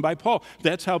spoken by Paul.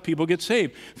 That's how people get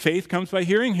saved. Faith comes by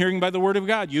hearing, hearing by the word of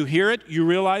God. You hear it, you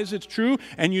realize it's true,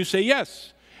 and you say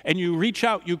yes. And you reach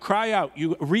out, you cry out,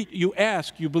 you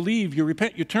ask, you believe, you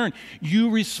repent, you turn.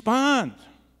 You respond.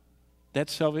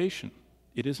 That's salvation.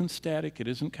 It isn't static. It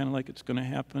isn't kind of like it's going to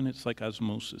happen. It's like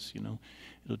osmosis, you know.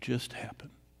 It'll just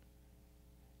happen.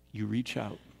 You reach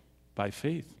out by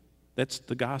faith. That's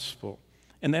the gospel.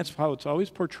 And that's how it's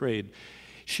always portrayed.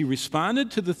 She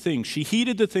responded to the things. She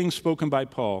heeded the things spoken by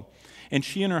Paul. And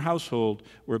she and her household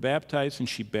were baptized, and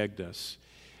she begged us.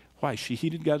 Why? She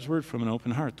heeded God's word from an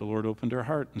open heart. The Lord opened her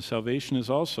heart. And salvation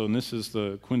is also, and this is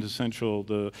the quintessential,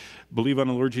 the believe on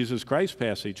the Lord Jesus Christ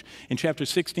passage. In chapter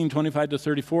 16, 25 to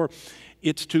 34,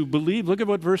 it's to believe. Look at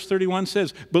what verse 31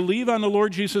 says. Believe on the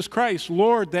Lord Jesus Christ.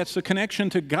 Lord, that's the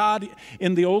connection to God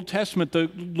in the Old Testament.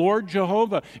 The Lord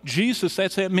Jehovah. Jesus,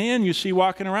 that's that man you see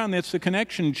walking around. That's the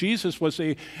connection. Jesus was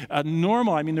a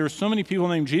normal, I mean, there were so many people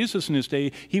named Jesus in his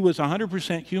day. He was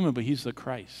 100% human, but he's the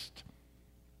Christ.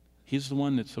 He's the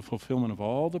one that's the fulfillment of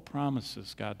all the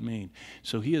promises God made.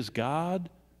 So he is God,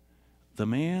 the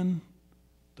man,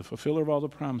 the fulfiller of all the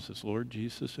promises, Lord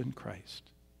Jesus and Christ.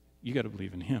 You got to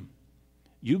believe in him.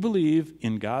 You believe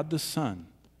in God the Son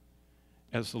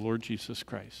as the Lord Jesus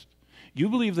Christ. You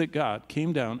believe that God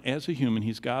came down as a human.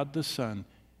 He's God the Son,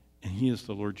 and he is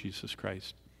the Lord Jesus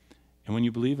Christ. And when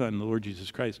you believe on the Lord Jesus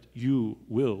Christ, you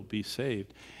will be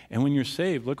saved. And when you're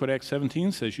saved, look what Acts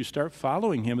 17 says. You start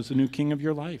following him as the new king of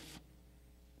your life.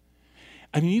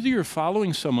 I mean, either you're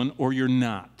following someone or you're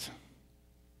not.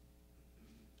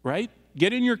 Right?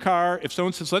 Get in your car. If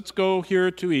someone says, let's go here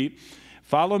to eat,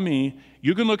 follow me.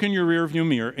 You can look in your rearview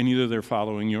mirror, and either they're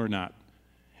following you or not.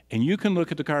 And you can look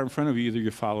at the car in front of you, either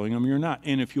you're following them or you're not.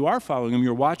 And if you are following them,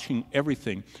 you're watching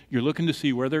everything. You're looking to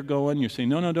see where they're going. You're saying,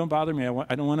 no, don't bother me.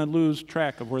 I don't want to lose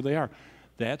track of where they are.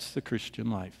 That's the Christian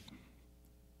life.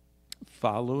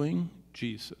 Following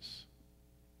Jesus.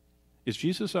 Is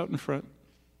Jesus out in front?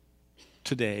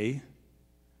 Today,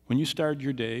 when you started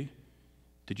your day,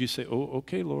 did you say, oh,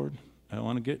 okay, Lord, I don't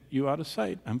want to get you out of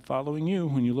sight. I'm following you.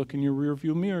 When you look in your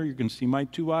rearview mirror, you can see my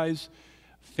two eyes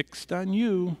fixed on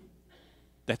you.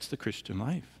 That's the Christian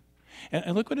life.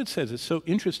 And look what it says. It's so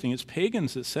interesting. It's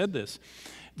pagans that said this.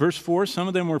 Verse 4, some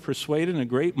of them were persuaded, and a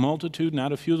great multitude,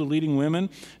 not a few of the leading women,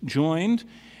 joined.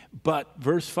 But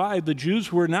verse 5, the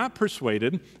Jews were not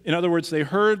persuaded. In other words, they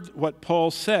heard what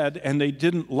Paul said, and they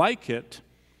didn't like it.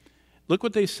 Look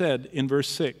what they said in verse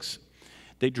 6.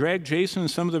 They dragged Jason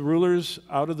and some of the rulers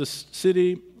out of the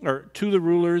city, or to the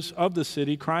rulers of the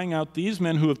city, crying out, these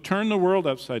men who have turned the world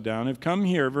upside down have come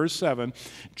here, verse 7.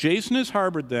 Jason has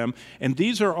harbored them, and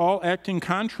these are all acting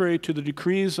contrary to the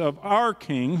decrees of our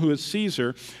king, who is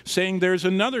Caesar, saying there's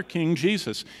another king,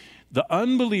 Jesus. The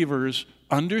unbelievers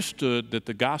understood that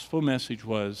the gospel message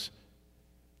was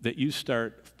that you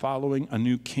start following a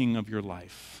new king of your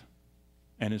life,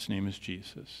 and his name is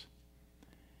Jesus.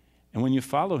 And when you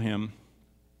follow him,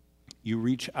 you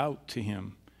reach out to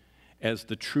him as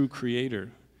the true creator,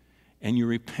 and you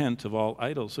repent of all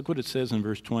idols. Look what it says in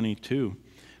verse 22.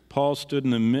 Paul stood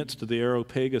in the midst of the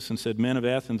Areopagus and said, men of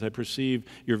Athens, I perceive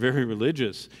you're very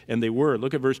religious. And they were.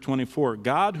 Look at verse 24.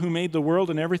 God who made the world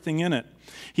and everything in it.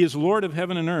 He is Lord of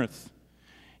heaven and earth.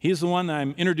 He is the one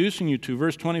I'm introducing you to.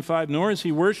 Verse 25, nor is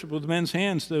he worshipped with men's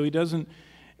hands, though he doesn't,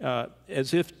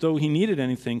 as if though he needed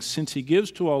anything, since he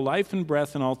gives to all life and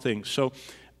breath and all things. So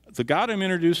the God I'm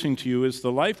introducing to you is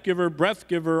the life giver, breath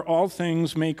giver, all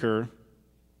things maker,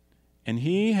 And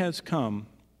he has come,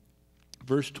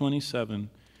 verse 27,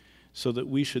 so that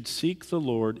we should seek the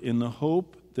Lord in the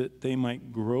hope that they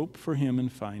might grope for him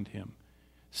and find him.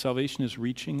 Salvation is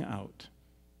reaching out.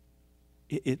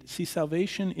 See,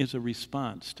 salvation is a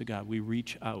response to God. We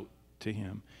reach out to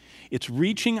him. It's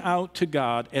reaching out to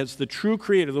God as the true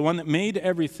creator, the one that made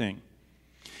everything.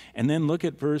 And then look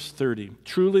at verse 30.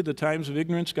 Truly the times of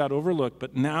ignorance God overlooked,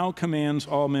 but now commands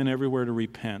all men everywhere to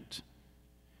repent.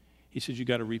 He says you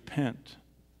got to repent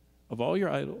of all your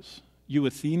idols. You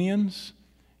Athenians,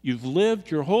 you've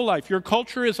lived your whole life. Your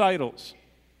culture is idols.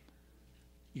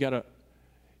 You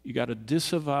got to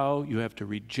disavow, you have to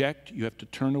reject, you have to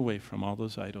turn away from all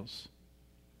those idols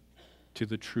to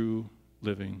the true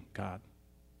living God.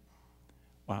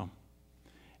 Wow.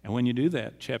 And when you do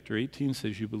that, chapter 18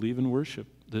 says you believe and worship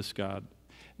this God.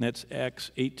 And that's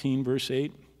Acts 18, verse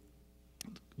 8.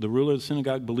 The ruler of the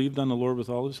synagogue believed on the Lord with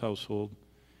all his household.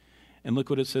 And look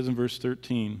what it says in verse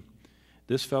 13.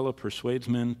 This fellow persuades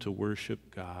men to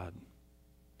worship God.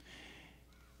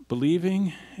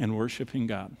 Believing and worshiping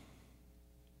God.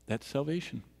 That's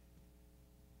salvation.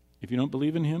 If you don't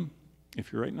believe in him,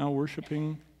 if you're right now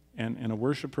worshiping and a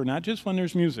worshiper, not just when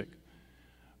there's music.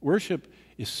 Worship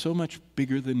is so much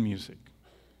bigger than music.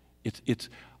 It's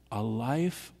a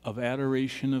life of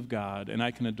adoration of God, and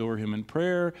I can adore him in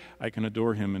prayer, I can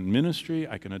adore him in ministry,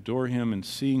 I can adore him in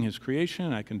seeing his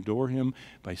creation, I can adore him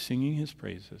by singing his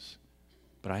praises.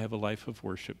 But I have a life of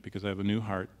worship because I have a new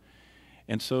heart.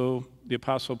 And so the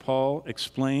Apostle Paul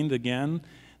explained again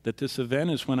that this event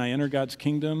is when I enter God's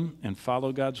kingdom and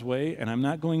follow God's way, and I'm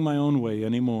not going my own way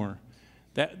anymore.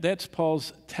 That's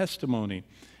Paul's testimony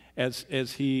as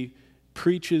he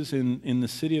preaches in the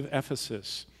city of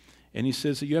Ephesus. And he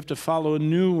says that you have to follow a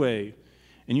new way,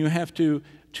 and you have to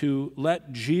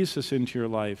let Jesus into your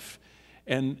life.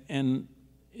 And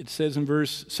it says in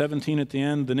verse 17 at the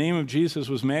end, the name of Jesus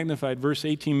was magnified. Verse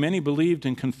 18, many believed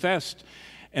and confessed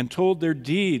and told their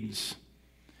deeds.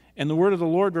 And the word of the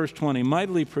Lord, verse 20,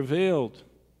 mightily prevailed.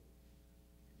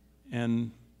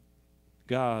 And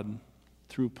God,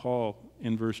 through Paul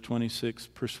in verse 26,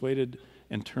 persuaded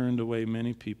and turned away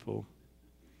many people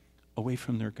away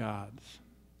from their gods.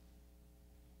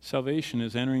 Salvation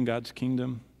is entering God's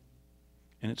kingdom,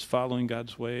 and it's following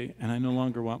God's way, and I no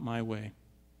longer want my way.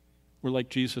 We're like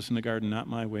Jesus in the garden, not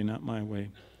my way, not my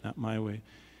way, not my way.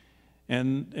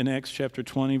 And in Acts chapter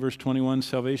 20, verse 21,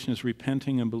 salvation is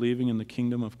repenting and believing in the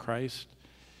kingdom of Christ.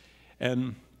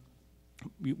 And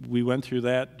we went through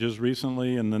that just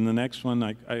recently, and then the next one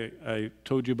I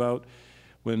told you about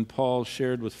when Paul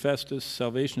shared with Festus,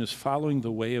 salvation is following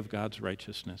the way of God's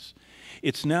righteousness.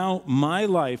 It's now my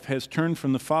life has turned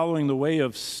from the following the way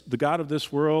of the God of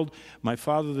this world, my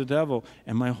father the devil,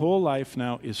 and my whole life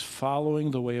now is following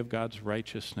the way of God's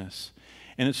righteousness.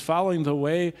 And it's following the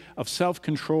way of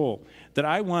self-control, that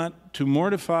I want to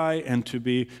mortify and to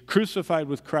be crucified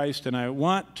with Christ, and I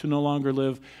want to no longer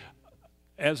live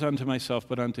as unto myself,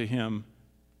 but unto him,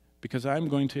 because I'm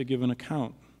going to give an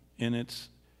account. And it's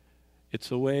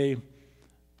a way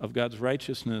of God's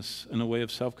righteousness and a way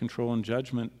of self-control and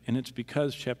judgment, and it's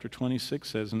because chapter 26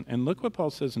 says, and look what Paul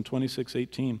says in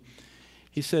 26:18.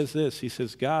 He says this, he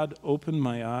says, God opened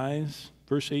my eyes,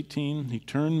 verse 18, he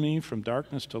turned me from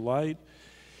darkness to light,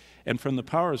 and from the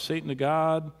power of Satan to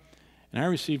God, and I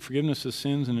received forgiveness of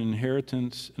sins and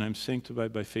inheritance, and I'm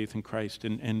sanctified by faith in Christ.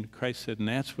 And Christ said, and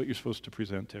that's what you're supposed to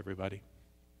present to everybody.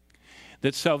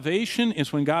 That salvation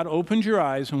is when God opens your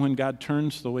eyes and when God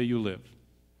turns the way you live.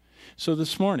 So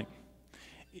this morning,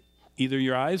 either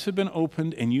your eyes have been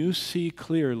opened and you see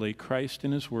clearly Christ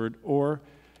in his word, or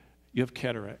you have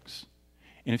cataracts.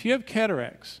 And if you have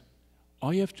cataracts,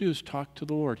 all you have to do is talk to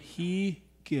the Lord. He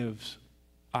gives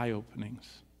eye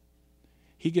openings.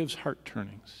 He gives heart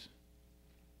turnings.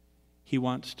 He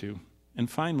wants to.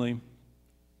 And finally,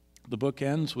 the book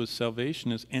ends with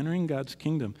salvation is entering God's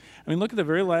kingdom. I mean, look at the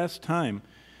very last time.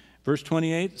 Verse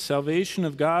 28, salvation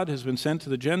of God has been sent to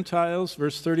the Gentiles.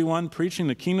 Verse 31, preaching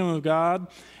the kingdom of God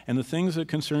and the things that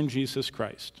concern Jesus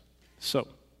Christ. So,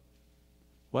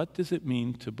 what does it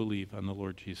mean to believe on the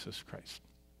Lord Jesus Christ?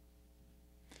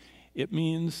 It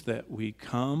means that we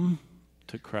come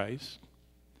to Christ,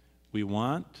 we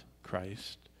want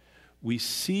Christ, we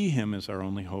see him as our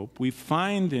only hope, we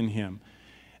find in him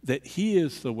that he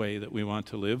is the way that we want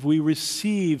to live. We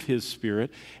receive his Spirit,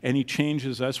 and he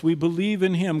changes us. We believe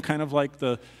in him, kind of like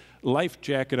the life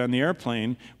jacket on the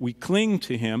airplane. We cling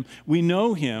to him. We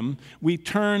know him. We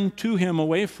turn to him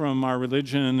away from our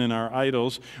religion and our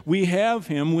idols. We have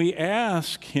him. We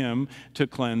ask him to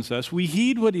cleanse us. We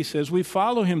heed what he says. We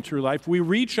follow him through life. We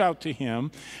reach out to him.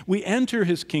 We enter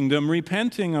his kingdom,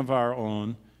 repenting of our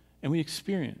own, and we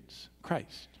experience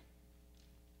Christ.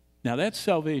 Now that's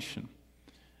salvation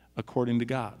according to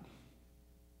God.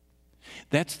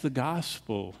 That's the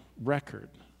gospel record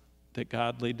that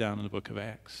God laid down in the book of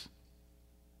Acts.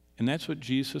 And that's what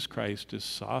Jesus Christ is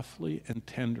softly and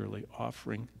tenderly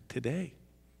offering today.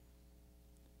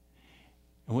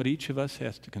 And what each of us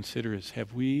has to consider is,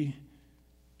 have we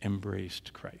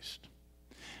embraced Christ?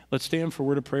 Let's stand for a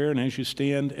word of prayer, and as you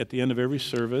stand at the end of every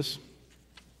service,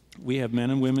 we have men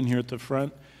and women here at the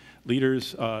front,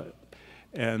 leaders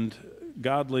and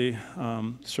godly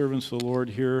servants of the Lord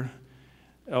here,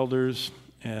 elders,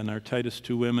 and our Titus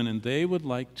 2 women, and they would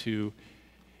like to,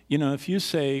 if you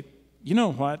say, you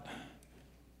know what,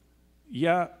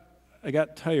 yeah, I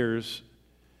got tires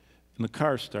and the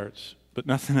car starts, but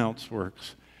nothing else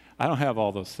works. I don't have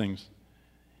all those things.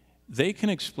 They can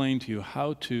explain to you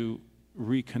how to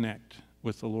reconnect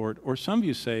with the Lord. Or some of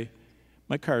you say,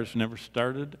 my car's never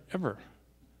started ever.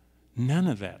 None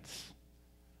of that.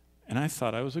 And I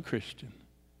thought I was a Christian.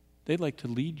 They'd like to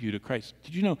lead you to Christ.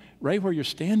 Did you know, right where you're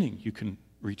standing, you can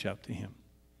reach out to him?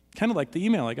 Kind of like the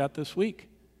email I got this week.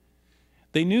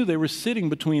 They knew they were sitting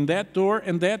between that door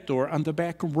and that door on the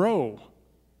back row.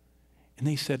 And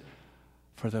they said,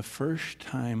 for the first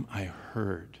time I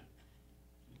heard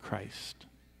Christ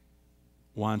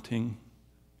wanting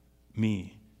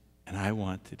me, and I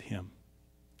wanted him,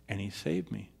 and he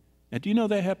saved me. Now, do you know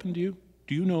that happened to you?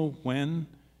 Do you know when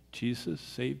Jesus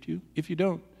saved you? If you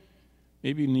don't,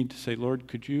 maybe you need to say, Lord,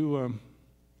 could you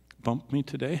bump me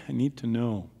today? I need to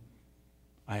know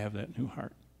I have that new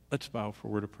heart. Let's bow for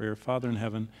a word of prayer. Father in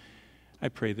heaven, I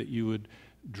pray that you would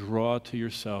draw to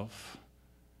yourself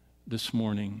this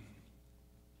morning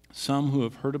some who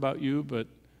have heard about you, but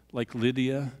like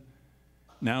Lydia,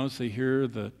 now as they hear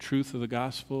the truth of the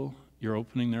gospel, you're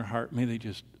opening their heart. May they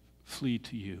just flee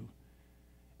to you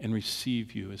and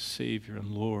receive you as Savior and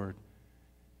Lord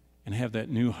and have that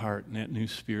new heart and that new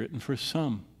spirit. And for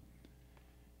some,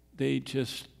 they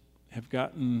just have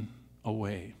gotten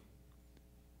away,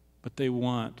 but they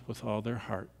want with all their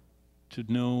heart to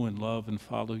know and love and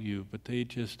follow you, but they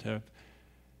just have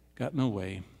gotten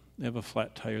away. They have a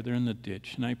flat tire. They're in the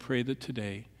ditch. And I pray that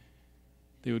today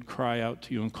they would cry out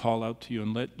to you and call out to you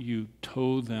and let you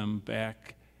tow them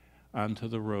back onto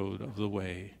the road of the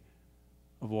way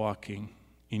of walking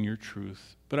in your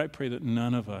truth. But I pray that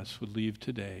none of us would leave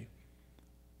today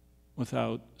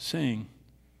without saying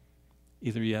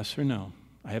either yes or no.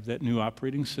 I have that new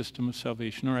operating system of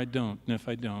salvation, or I don't. And if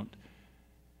I don't,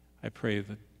 I pray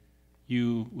that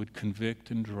you would convict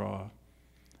and draw,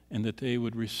 and that they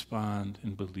would respond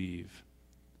and believe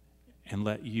and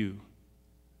let you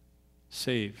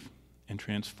save and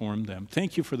transform them.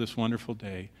 Thank you for this wonderful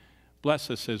day. Bless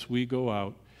us as we go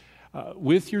out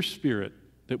with your Spirit,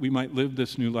 that we might live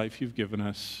this new life you've given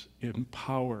us in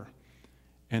power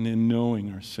and in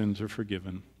knowing our sins are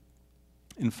forgiven,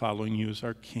 in following you as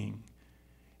our King.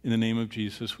 In the name of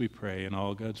Jesus we pray, and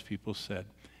all God's people said,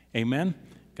 amen.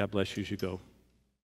 God bless you as you go.